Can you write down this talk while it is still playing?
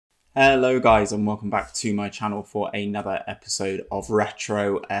Hello guys and welcome back to my channel for another episode of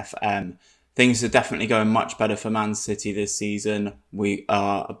Retro FM. Things are definitely going much better for Man City this season. We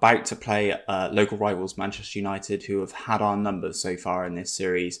are about to play local rivals Manchester United, who have had our numbers so far in this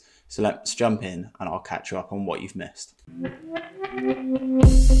series. So let's jump in and I'll catch you up on what you've missed.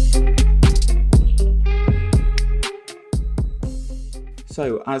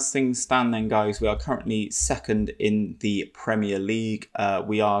 So as things stand then guys, we are currently second in the Premier League.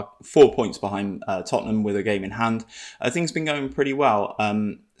 We are 4 points behind Tottenham with a game in hand. Things have been going pretty well.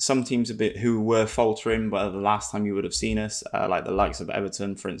 Some teams who were faltering, but the last time you would have seen us, like the likes of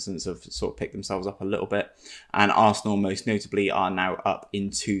Everton, for instance, have sort of picked themselves up a little bit. And Arsenal, most notably, are now up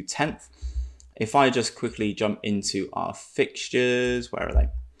into 10th. If I just quickly jump into our fixtures, where are they?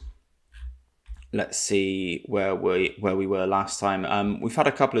 Let's see where we were last time. We've had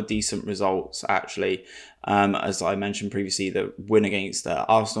a couple of decent results, actually. As I mentioned previously, the win against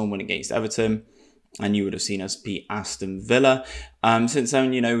Arsenal, win against Everton, and you would have seen us beat Aston Villa. Since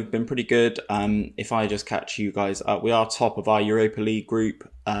then, you know, we've been pretty good. If I just catch you guys up, we are top of our Europa League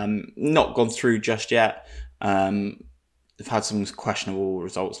group. Not gone through just yet. We've had some questionable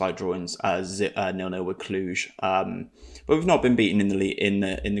results like drawings 0-0 with Cluj, but we've not been beaten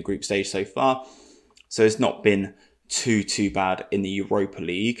in the group stage so far. So it's not been too bad in the Europa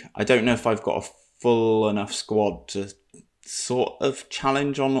League. I don't know if I've got a full enough squad to sort of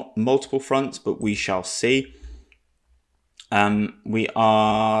challenge on multiple fronts, but we shall see. We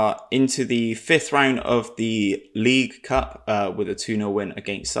are into the 5th round of the League Cup with a 2-0 win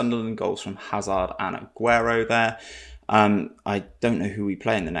against Sunderland. Goals from Hazard and Aguero there. I don't know who we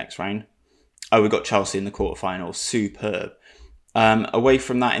play in the next round. Oh, we've got Chelsea in the quarterfinals. Superb. Away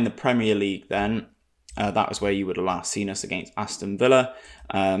from that, in the Premier League then, that was where you would have last seen us against Aston Villa.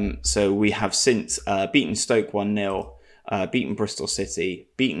 So we have since beaten Stoke 1-0, beaten Bristol City,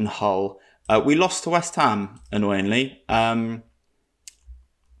 beaten Hull. We lost to West Ham, annoyingly. I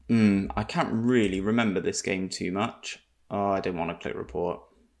can't really remember this game too much. Oh, I didn't want to click report.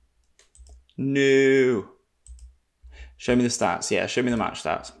 No. Show me the stats. Yeah, show me the match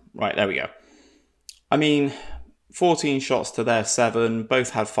stats. Right, there we go. I mean, 14 shots to their 7. Both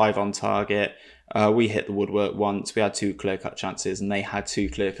had 5 on target. We hit the woodwork once. We had 2 clear-cut chances, and they had 2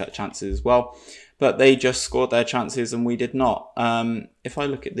 clear-cut chances as well. But they just scored their chances, and we did not. If I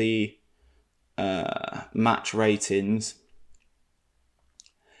look at the match ratings,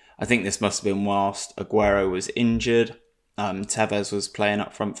 I think this must have been whilst Aguero was injured. Tevez was playing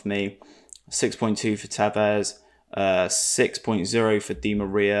up front for me. 6.2 for Tevez. 6.0 for Di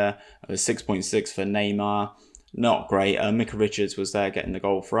Maria, 6.6 for Neymar. Not great. Micah Richards was there getting the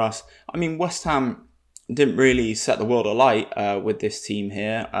goal for us. I mean, West Ham didn't really set the world alight with this team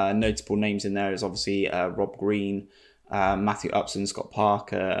here. Notable names in there is obviously Rob Green, Matthew Upson, Scott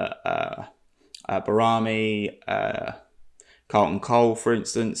Parker, Barami, Carlton Cole, for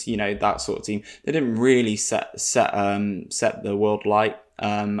instance. You know, that sort of team. They didn't really set the world alight.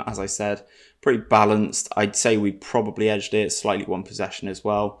 As I said, pretty balanced. I'd say we probably edged it, slightly one possession as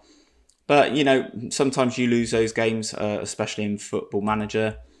well. But, you know, sometimes you lose those games, especially in Football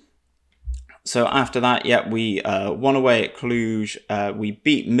Manager. So after that, yeah, we won away at Cluj. We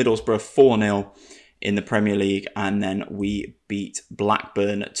beat Middlesbrough 4-0 in the Premier League. And then we beat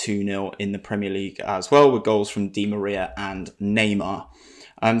Blackburn 2-0 in the Premier League as well, with goals from Di Maria and Neymar.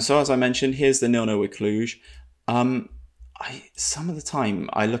 So as I mentioned, here's the 0-0 with Cluj. Some of the time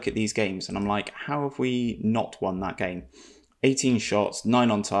I look at these games and I'm like, how have we not won that game? 18 shots,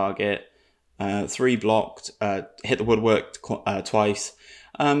 9 on target, 3 blocked, hit the woodwork twice.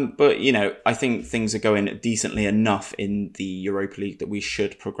 But, you know, I think things are going decently enough in the Europa League that we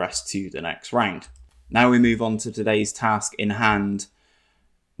should progress to the next round. Now we move on to today's task in hand.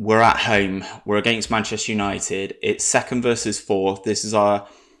 We're at home. We're against Manchester United. It's 2nd versus 4th. This is our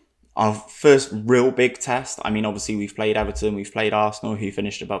first real big test. I mean, obviously we've played Everton, we've played Arsenal, who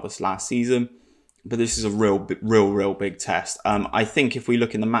finished above us last season, but this is a real big test. I think if we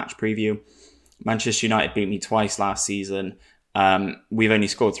look in the match preview, Manchester United beat me twice last season. We've only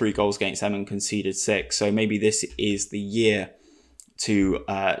scored 3 goals against them and conceded 6, so maybe this is the year to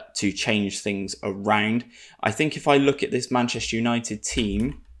change things around. I think if I look at this Manchester United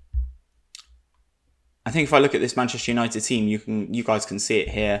team, you guys can see it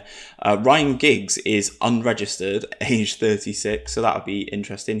here. Ryan Giggs is unregistered, age 36, so that would be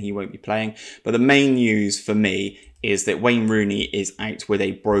interesting. He won't be playing. But the main news for me is that Wayne Rooney is out with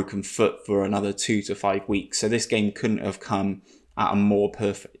a broken foot for another 2 to 5 weeks. So this game couldn't have come at a more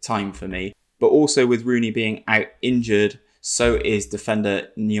perfect time for me. But also with Rooney being out injured, so is defender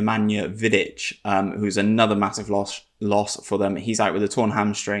Nemanja Vidic, who's another massive loss loss for them. He's out with a torn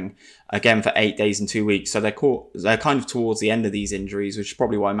hamstring again for 8 days and 2 weeks. So they're kind of towards the end of these injuries, which is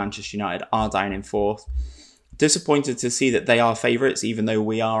probably why Manchester United are down in 4th. Disappointed to see that they are favourites, even though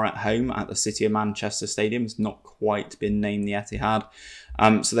we are at home at the City of Manchester Stadium. It's not quite been named the Etihad.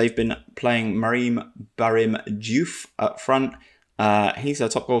 So they've been playing Marim Barim Diouf up front. He's their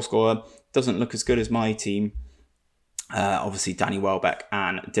top goal scorer. Doesn't look as good as my team. Obviously, Danny Welbeck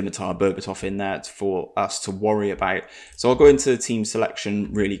and Dimitar Berbatov in there for us to worry about. So I'll go into the team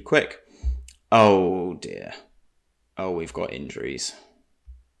selection really quick. Oh dear. Oh, we've got injuries.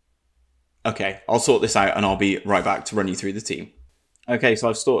 Okay, I'll sort this out and I'll be right back to run you through the team. Okay, so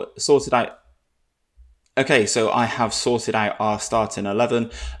I've sorted out... Okay, so I have sorted out our starting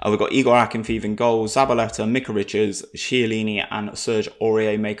 11. We've got Igor Akinfeev in goal, Zabaleta, Mika Richards, Chiellini and Serge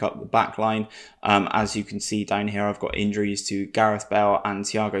Aurier make up the back line. As you can see down here, I've got injuries to Gareth Bale and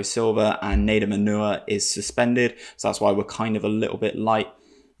Thiago Silva, and Nader Manua is suspended. So that's why we're kind of a little bit light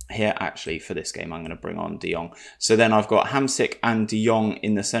here. Actually, for this game, I'm going to bring on De Jong. So then I've got Hamsik and De Jong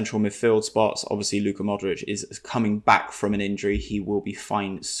in the central midfield spots. Obviously, Luka Modric is coming back from an injury. He will be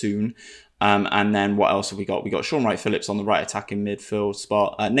fine soon. And then what else have we got? We got Sean Wright-Phillips on the right attacking midfield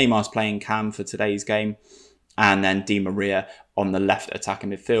spot. Neymar's playing cam for today's game. And then Di Maria on the left attacking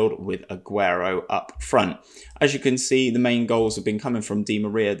midfield with Aguero up front. As you can see, the main goals have been coming from Di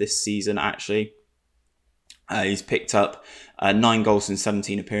Maria this season, actually. He's picked up 9 goals in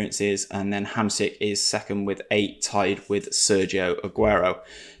 17 appearances. And then Hamsik is second with 8, tied with Sergio Aguero.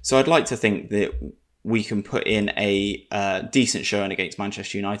 So I'd like to think that we can put in a decent showing against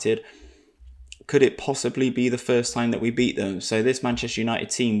Manchester United. Could it possibly be the first time that we beat them? So this Manchester United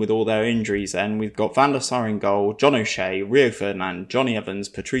team with all their injuries then, we've got Van der Sar in goal, John O'Shea, Rio Ferdinand, Johnny Evans,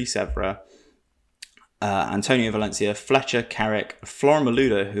 Patrice Evra, Antonio Valencia, Fletcher, Carrick, Florent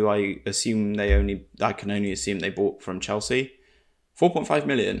Malouda, who I can only assume they bought from Chelsea. 4.5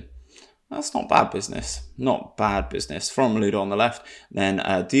 million. That's not bad business. Not bad business. From Malouda on the left. Then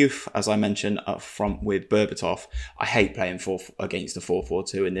Diouf, as I mentioned, up front with Berbatov. I hate playing against the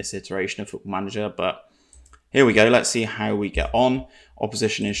 4-4-2 in this iteration of Football Manager, but here we go. Let's see how we get on.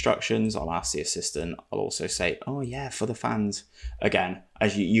 Opposition instructions. I'll ask the assistant. I'll also say, oh yeah, for the fans. Again,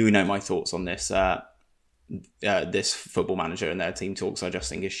 as you know my thoughts on this, this Football Manager and their team talks, I just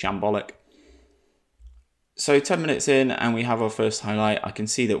think is shambolic. So 10 minutes in and we have our first highlight. I can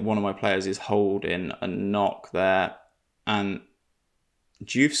see that one of my players is holding a knock there. And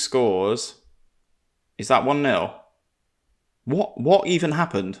Diouf scores. Is that 1-0? What even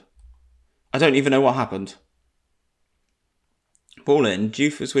happened? I don't even know what happened. Ball in.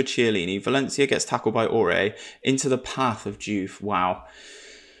 Diouf was with Chiellini. Valencia gets tackled by Aurier into the path of Diouf. Wow.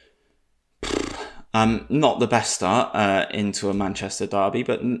 Not the best start into a Manchester derby,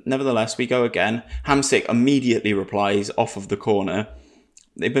 but nevertheless, we go again. Hamsik immediately replies off of the corner.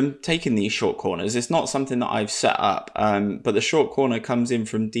 They've been taking these short corners. It's not something that I've set up, but the short corner comes in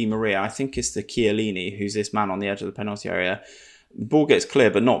from Di Maria. I think it's the Chiellini, who's this man on the edge of the penalty area. The ball gets clear,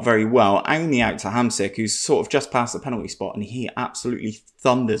 but not very well. Only out to Hamsik, who's sort of just past the penalty spot, and he absolutely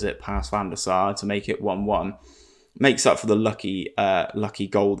thunders it past Van der Sar to make it 1-1. Makes up for the lucky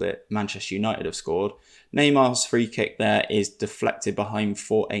goal that Manchester United have scored. Neymar's free kick there is deflected behind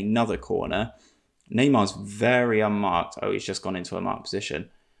for another corner. Neymar's very unmarked. Oh, he's just gone into a marked position.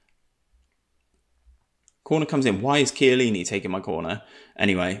 Corner comes in. Why is Chiellini taking my corner?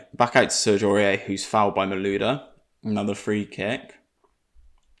 Anyway, back out to Serge Aurier, who's fouled by Malouda. Another free kick.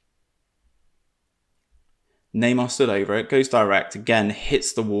 Neymar stood over it, goes direct, again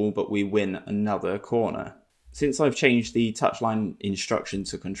hits the wall, but we win another corner. Since I've changed the touchline instruction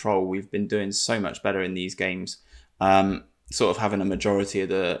to control, we've been doing so much better in these games. Sort of having a majority of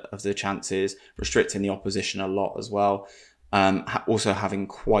the chances, restricting the opposition a lot as well. Also having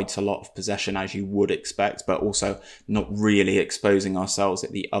quite a lot of possession, as you would expect, but also not really exposing ourselves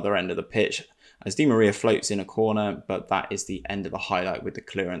at the other end of the pitch. As Di Maria floats in a corner, but that is the end of the highlight with the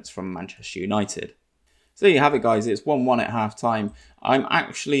clearance from Manchester United. So there you have it, guys. It's 1-1 at half-time. I'm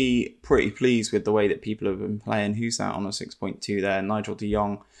actually pretty pleased with the way that people have been playing. Who's that on a 6.2 there? Nigel de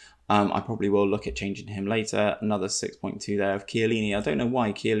Jong. I probably will look at changing him later. Another 6.2 there of Chiellini. I don't know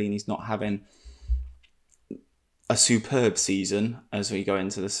why Chiellini's not having a superb season as we go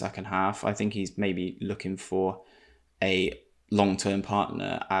into the second half. I think he's maybe looking for a long-term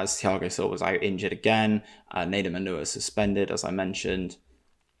partner as Thiago Silva's out injured again. Nader Manua suspended, as I mentioned.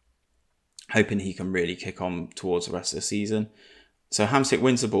 Hoping he can really kick on towards the rest of the season. So Hamsik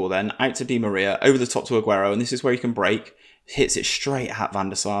wins the ball then, out to Di Maria, over the top to Aguero, and this is where he can break. Hits it straight at Van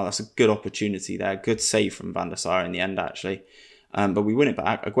der Sar. That's a good opportunity there. Good save from Van der Sar in the end, actually. But we win it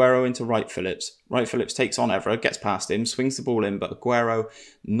back. Aguero into Wright Phillips. Wright Phillips takes on Evra, gets past him, swings the ball in, but Aguero,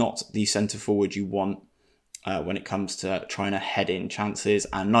 not the centre forward you want when it comes to trying to head in chances.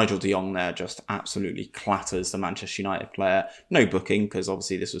 And Nigel de Jong there just absolutely clatters the Manchester United player. No booking, because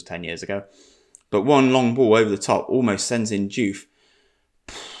obviously this was 10 years ago. But one long ball over the top almost sends in Dewey.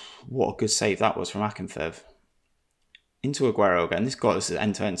 What a good save that was from Akinfev. Into Aguero again. This got us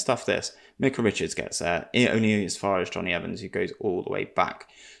end-to-end stuff, this. Micah Richards gets there, only as far as Johnny Evans, who goes all the way back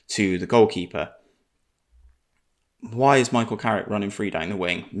to the goalkeeper. Why is Michael Carrick running free down the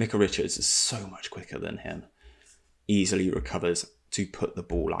wing? Micah Richards is so much quicker than him. Easily recovers to put the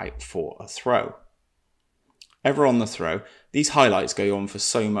ball out for a throw. Ever on the throw. These highlights go on for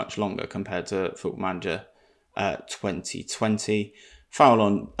so much longer compared to Football Manager 2020. Foul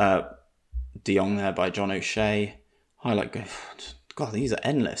on de Jong there by John O'Shea. Highlight go. God, these are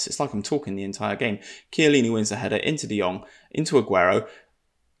endless. It's like I'm talking the entire game. Chiellini wins the header into de Jong, into Aguero.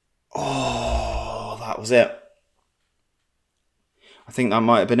 Oh, that was it. I think that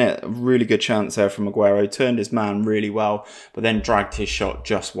might have been it. A really good chance there from Aguero. Turned his man really well, but then dragged his shot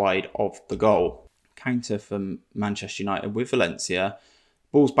just wide of the goal. Counter from Manchester United with Valencia.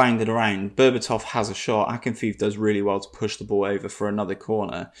 Ball's bounded around. Berbatov has a shot. Akinfev does really well to push the ball over for another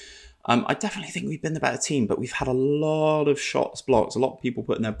corner. I definitely think we've been the better team, but we've had a lot of shots blocked. A lot of people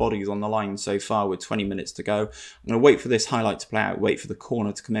putting their bodies on the line so far with 20 minutes to go. I'm going to wait for this highlight to play out, wait for the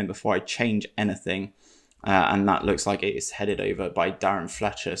corner to come in before I change anything. And that looks like it is headed over by Darren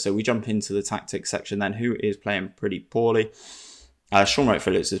Fletcher. So we jump into the tactics section then, who is playing pretty poorly. Sean Wright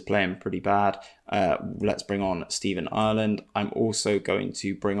Phillips is playing pretty bad. Let's bring on Stephen Ireland. I'm also going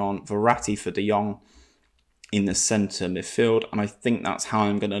to bring on Verratti for de Jong in the centre midfield. And I think that's how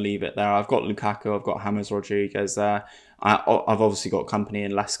I'm going to leave it there. I've got Lukaku, I've got James Rodriguez there. I've obviously got Company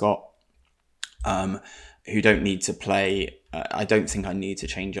and Lescott, who don't need to play. I don't think I need to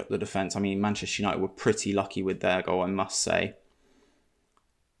change up the defence. I mean, Manchester United were pretty lucky with their goal, I must say.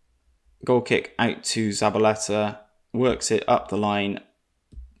 Goal kick out to Zabaleta. Works it up the line.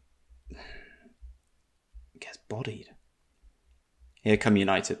 Gets bodied. Here come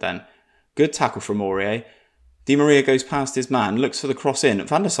United then. Good tackle from Aurier. Di Maria goes past his man, looks for the cross in.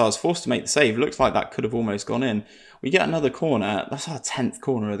 Van der Sar's forced to make the save. Looks like that could have almost gone in. We get another corner. That's our 10th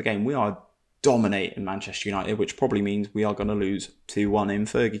corner of the game. We are dominating Manchester United, which probably means we are going to lose 2-1 in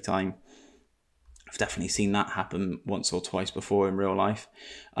Fergie time. I've definitely seen that happen once or twice before in real life.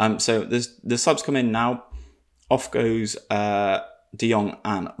 So the subs come in now. Off goes de Jong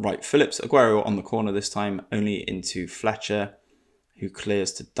and Wright Phillips. Aguero on the corner this time, only into Fletcher, who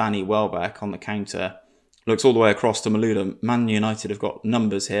clears to Danny Welbeck on the counter. Looks all the way across to Malouda. Man United have got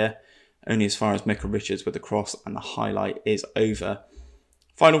numbers here, only as far as Micah Richards with the cross, and the highlight is over.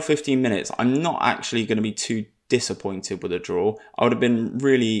 Final 15 minutes. I'm not actually going to be too disappointed with a draw. I would have been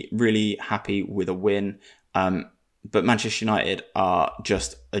really, really happy with a win. But Manchester United are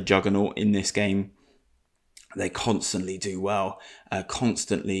just a juggernaut in this game. They constantly do well.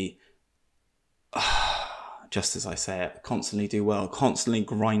 Constantly, just as I say it, constantly do well. Constantly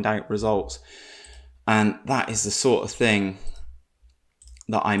grind out results. And that is the sort of thing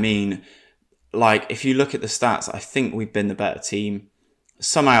that I mean. Like, if you look at the stats, I think we've been the better team.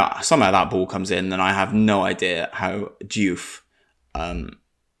 Somehow that ball comes in, and I have no idea how Dewey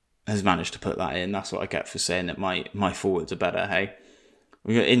has managed to put that in. That's what I get for saying that my forwards are better, hey?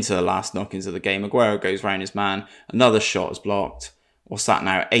 We get into the last knock-ins of the game. Aguero goes round his man. Another shot is blocked. What's that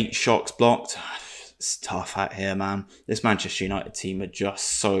now? 8 shots blocked. It's tough out here, man. This Manchester United team are just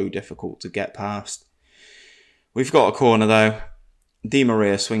so difficult to get past. We've got a corner, though. Di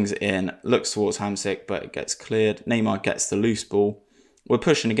Maria swings it in. Looks towards Hamsik, but it gets cleared. Neymar gets the loose ball. We're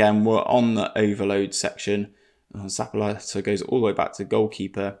pushing again. We're on the overload section. Zapaleta goes all the way back to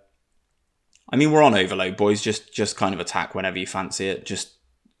goalkeeper. I mean, we're on overload, boys. Just kind of attack whenever you fancy it. Just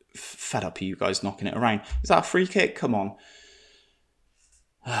fed up of you guys knocking it around. Is that a free kick? Come on.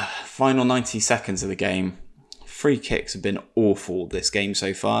 Final 90 seconds of the game. Free kicks have been awful this game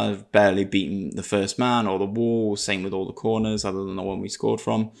so far. I've barely beaten the first man or the wall. Same with all the corners, other than the one we scored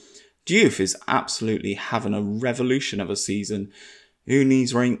from. Dewey is absolutely having a revolution of a season. Who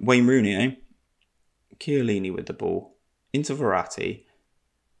needs Wayne Rooney, eh? Chiellini with the ball. Into Verratti.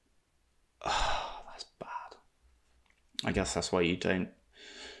 Oh, that's bad. I guess that's why they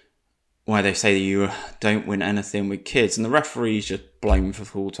say that you don't win anything with kids. And the referee's just blown for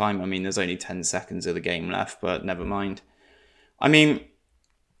full time. I mean, there's only 10 seconds of the game left, but never mind. I mean,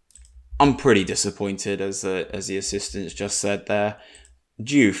 I'm pretty disappointed, as the assistants just said there.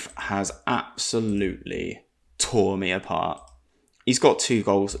 Dewey has absolutely tore me apart. He's got 2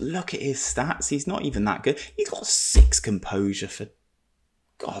 goals. Look at his stats. He's not even that good. He's got 6 composure, for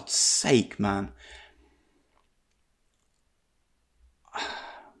God's sake, man.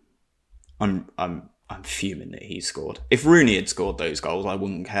 I'm fuming that he scored. If Rooney had scored those goals, I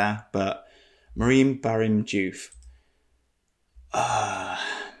wouldn't care. But Marim Barim Diouf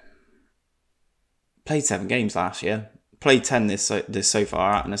played 7 games last year. Played 10 this so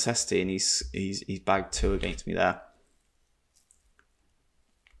far out of necessity, and he's bagged 2 against me there.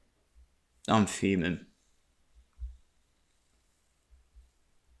 I'm fuming.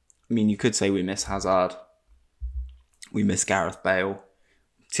 I mean, you could say we miss Hazard. We miss Gareth Bale,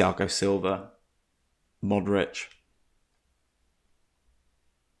 Thiago Silva, Modric.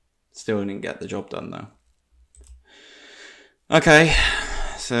 Still didn't get the job done though. Okay,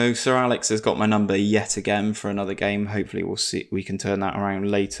 so Sir Alex has got my number yet again for another game. Hopefully we can turn that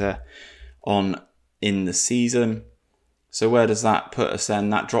around later on in the season. So where does that put us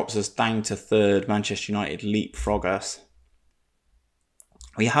then? That drops us down to 3rd. Manchester United leapfrog us.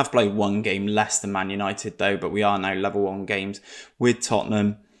 We have played 1 game less than Man United though, but we are now level on games with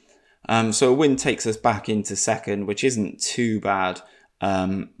Tottenham. So a win takes us back into 2nd, which isn't too bad.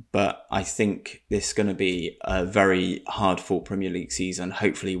 But I think this is going to be a very hard-fought Premier League season.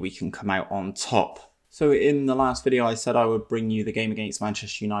 Hopefully we can come out on top. So in the last video, I said I would bring you the game against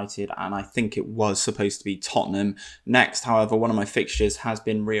Manchester United, and I think it was supposed to be Tottenham next. However, one of my fixtures has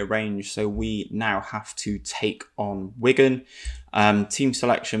been rearranged, so we now have to take on Wigan. Team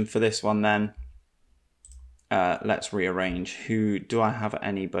selection for this one then. Let's rearrange. Who do I have?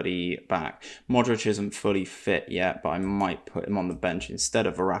 Anybody back? Modric isn't fully fit yet, but I might put him on the bench instead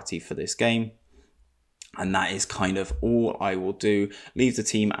of Verratti for this game. And that is kind of all I will do. Leave the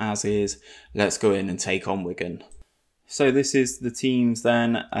team as is. Let's go in and take on Wigan. So this is the teams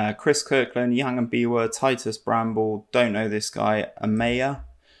then. Chris Kirkland, Yang Mbiwa, Titus Bramble, don't know this guy, Amaya,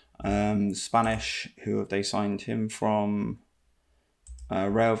 Spanish, who have they signed him from?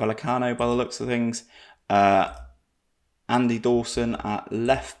 Rayo Vallecano by the looks of things. Andy Dawson at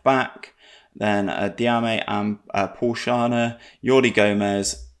left back. Then Diame and Paul Sharner, Jordi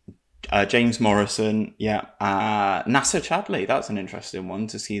Gomez, James Morrison, Nasser Chadli. That's an interesting one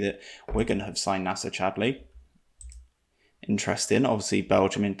to see that Wigan have signed Nasser Chadli. Interesting. Obviously,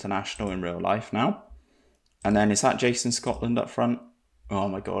 Belgium international in real life now. And then is that Jason Scotland up front? Oh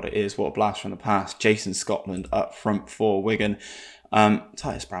my God, it is. What a blast from the past. Jason Scotland up front for Wigan.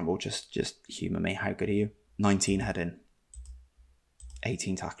 Titus Bramble, just humour me. How good are you? 19 heading,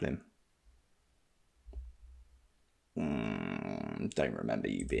 18 tackling. Don't remember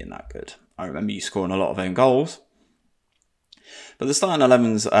you being that good. I remember you scoring a lot of own goals. But the starting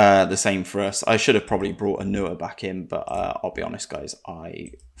 11's the same for us. I should have probably brought Anua back in, but I'll be honest, guys,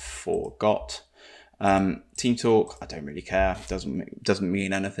 I forgot. Team talk, I don't really care. Doesn't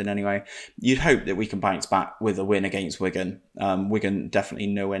mean anything anyway. You'd hope that we can bounce back with a win against Wigan. Wigan definitely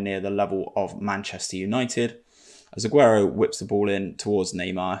nowhere near the level of Manchester United. As Aguero whips the ball in towards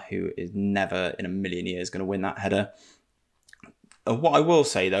Neymar, who is never in a million years going to win that header. What I will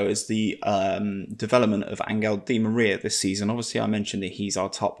say, though, is the development of Angel Di Maria this season. Obviously, I mentioned that he's our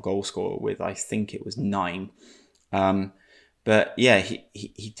top goal scorer with, I think it was 9. But yeah,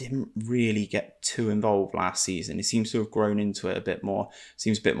 he didn't really get too involved last season. He seems to have grown into it a bit more.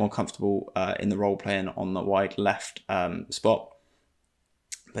 Seems a bit more comfortable in the role playing on the wide left spot.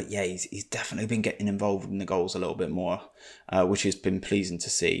 But yeah, he's definitely been getting involved in the goals a little bit more, which has been pleasing to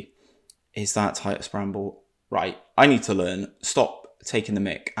see. Is that Titus Bramble? Right, I need to learn. Stop taking the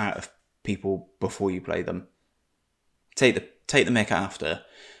mick out of people before you play them. Take the mick after.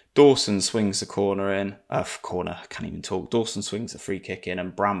 Dawson swings the corner in. I can't even talk. Dawson swings the free kick in,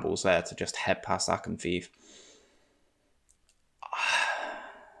 and Bramble's there to just head past Akinfeev.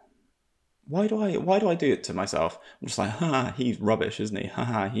 Why do I do it to myself? I'm just like, he's rubbish, isn't he?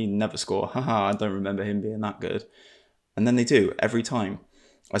 He never score. I don't remember him being that good. And then they do every time.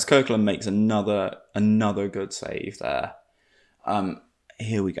 As Kirkland makes another good save there.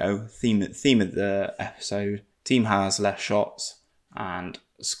 Here we go. Theme of the episode. Team has less shots and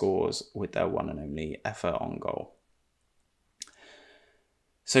scores with their one and only effort on goal.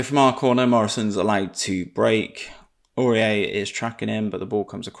 So from our corner, Morrison's allowed to break. Aurier is tracking him, but the ball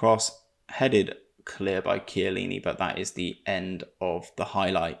comes across. Headed clear by Chiellini, but that is the end of the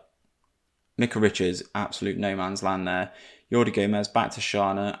highlight. Micah Richards, absolute no man's land there. Jordi Gomez back to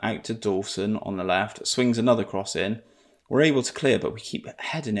Sharner, out to Dawson on the left, swings another cross in. We're able to clear, but we keep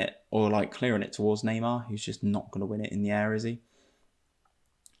heading it or like clearing it towards Neymar, who's just not going to win it in the air, is he?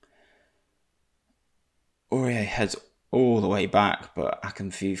 Aurier heads all the way back, but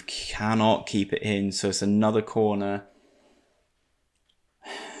Akinfeev cannot keep it in, so it's another corner.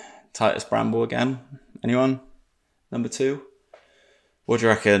 Titus Bramble again. Anyone? Number 2. What do you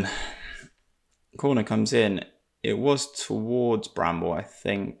reckon? Corner comes in. It was towards Bramble, I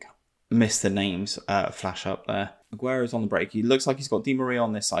think. Missed the names flash up there. Aguero's on the break. He looks like he's got Di Maria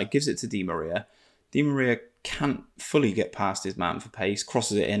on this side. Gives it to Di Maria. Di Maria can't fully get past his man for pace.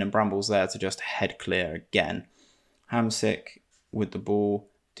 Crosses it in and Bramble's there to just head clear again. Hamsik with the ball.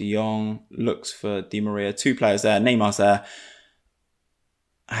 De Jong looks for Di Maria. 2 players there. Neymar's there.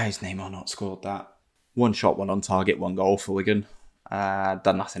 How has Neymar not scored that? 1 shot, 1 on target, 1 goal for Wigan.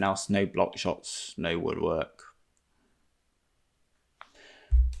 Done nothing else. No block shots. No woodwork.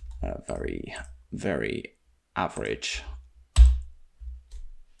 Very, very average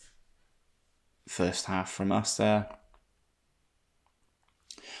first half from us there.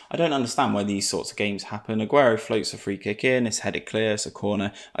 I don't understand why these sorts of games happen. Aguero floats a free kick in, it's headed clear, it's a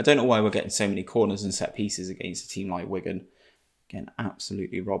corner. I don't know why we're getting so many corners and set pieces against a team like Wigan. Again,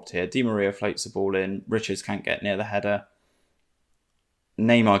 absolutely robbed here. Di Maria floats the ball in, Richards can't get near the header.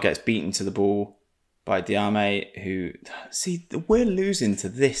 Neymar gets beaten to the ball by Diame, who... See, we're losing to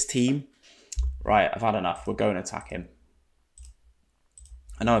this team. Right, I've had enough. We're going to attack him.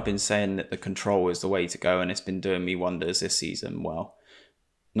 I know I've been saying that the control is the way to go and it's been doing me wonders this season. Well,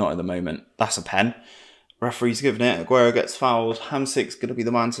 not at the moment. That's a pen. Referee's giving it. Aguero gets fouled. Hamsik's going to be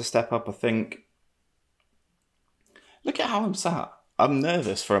the man to step up, I think. Look at how I'm sat. I'm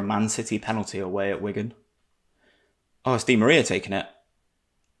nervous for a Man City penalty away at Wigan. Oh, it's Di Maria taking it.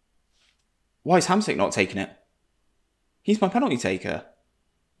 Why is Hamsik not taking it? He's my penalty taker.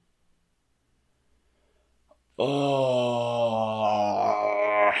 Oh.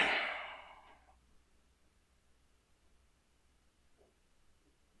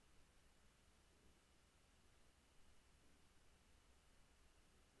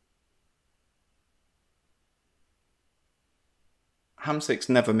 Hamsik's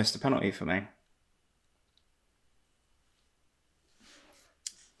never missed a penalty for me.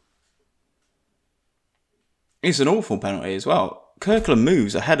 It's an awful penalty as well. Kirkland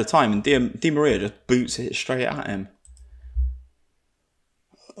moves ahead of time and Di Maria just boots it straight at him.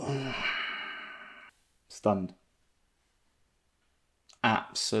 Stunned.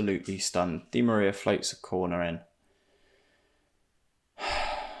 Absolutely stunned. Di Maria floats a corner in.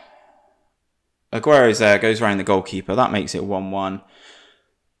 Aguero's there, goes around the goalkeeper. That makes it 1-1.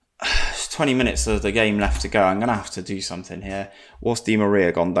 It's 20 minutes of the game left to go. I'm going to have to do something here. What's Di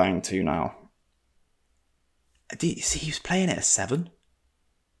Maria gone down to now? See, he was playing it at 7.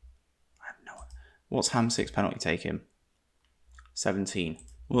 I have no idea. What's Hamsik's penalty taking? 17.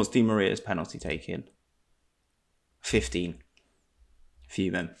 What's Di Maria's penalty taking? 15.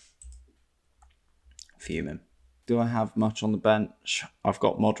 Fuming. Fuming. Do I have much on the bench? I've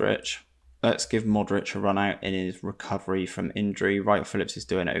got Modric. Let's give Modric a run out in his recovery from injury. Wright Phillips is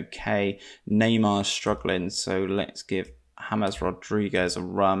doing okay. Neymar's struggling, so let's give James Rodriguez a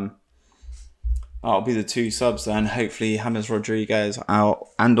run. That'll be the 2 subs then. Hopefully James Rodriguez out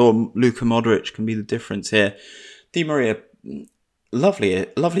and or Luka Modric can be the difference here. Di Maria,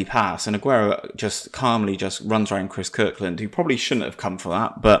 lovely pass, and Aguero just calmly just runs around Chris Kirkland, who probably shouldn't have come for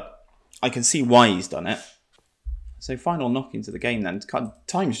that, but I can see why he's done it. So final knock into the game then.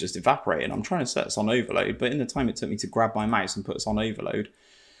 Time's just evaporating. I'm trying to set us on overload, but in the time it took me to grab my mouse and put us on overload,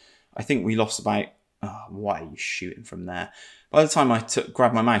 I think we lost about... Oh, why are you shooting from there? By the time I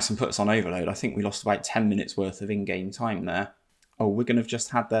grabbed my mouse and put us on overload, I think we lost about 10 minutes worth of in-game time there. Oh, Wigan have just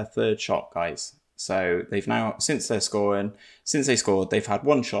had their 3rd shot, guys. So they've now, since they scored, they've had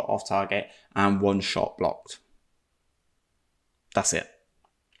 1 shot off target and 1 shot blocked. That's it.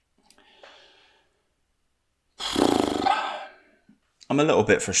 I'm a little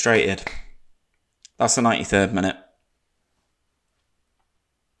bit frustrated. That's the 93rd minute.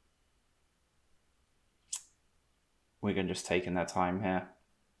 Wigan just taking their time here.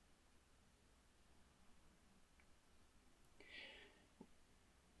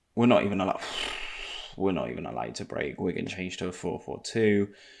 We're not even allowed to break. Wigan changed to a 4-4-2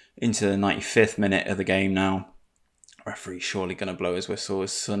 into the 95th minute of the game now. Referee's surely going to blow his whistle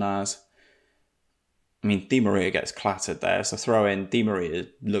as soon as. I mean, Di Maria gets clattered there. So throw in. Di Maria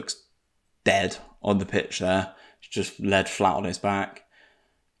looks dead on the pitch there. Just led flat on his back.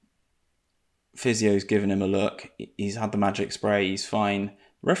 Physio's giving him a look. He's had the magic spray. He's fine.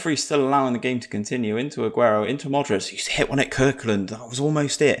 Referee's still allowing the game to continue. Into Aguero, into Modric. He's hit one at Kirkland. That was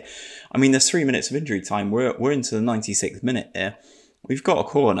almost it. I mean, there's 3 minutes of injury time. We're into the 96th minute here. We've got a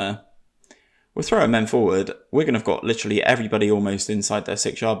corner. We're throwing men forward. We're going to have got literally everybody almost inside their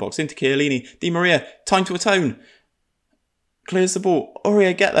 6-yard box. Into Chiellini. Di Maria. Time to atone. Clears the ball.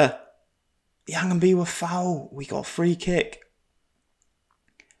 Aurier, get there. Yang and B were foul. We got a free kick.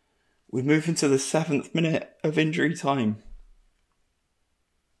 We move into the 7th minute of injury time.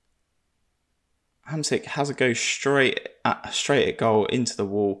 Hamsik has a go straight at goal into the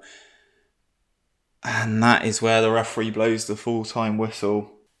wall. And that is where the referee blows the full-time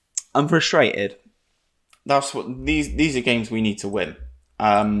whistle. I'm frustrated. That's what these are games we need to win.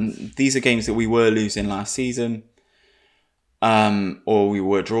 These are games that we were losing last season. Or we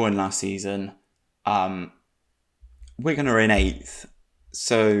were drawing last season. Wigan are in 8th.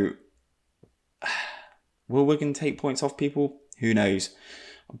 So will Wigan take points off people? Who knows?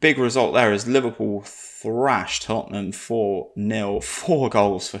 A big result there is Liverpool thrashed Tottenham 4-0. 4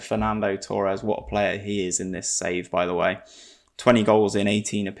 goals for Fernando Torres. What a player he is in this save, by the way. 20 goals in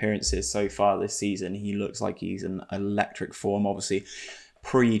 18 appearances so far this season. He looks like he's in electric form, obviously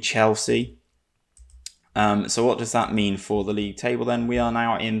pre-Chelsea. So what does that mean for the league table then? We are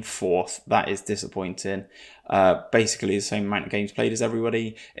now in 4th. That is disappointing. Basically the same amount of games played as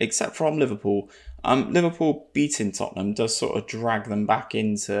everybody, except from Liverpool. Liverpool beating Tottenham does sort of drag them back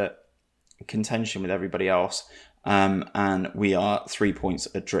into contention with everybody else. And we are 3 points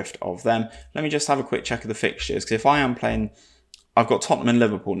adrift of them. Let me just have a quick check of the fixtures, because if I am playing, I've got Tottenham and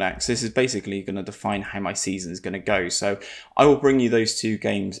Liverpool next. This is basically going to define how my season is going to go. So I will bring you those 2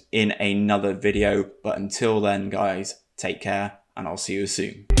 games in another video. But until then, guys, take care and I'll see you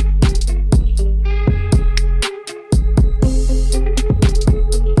soon.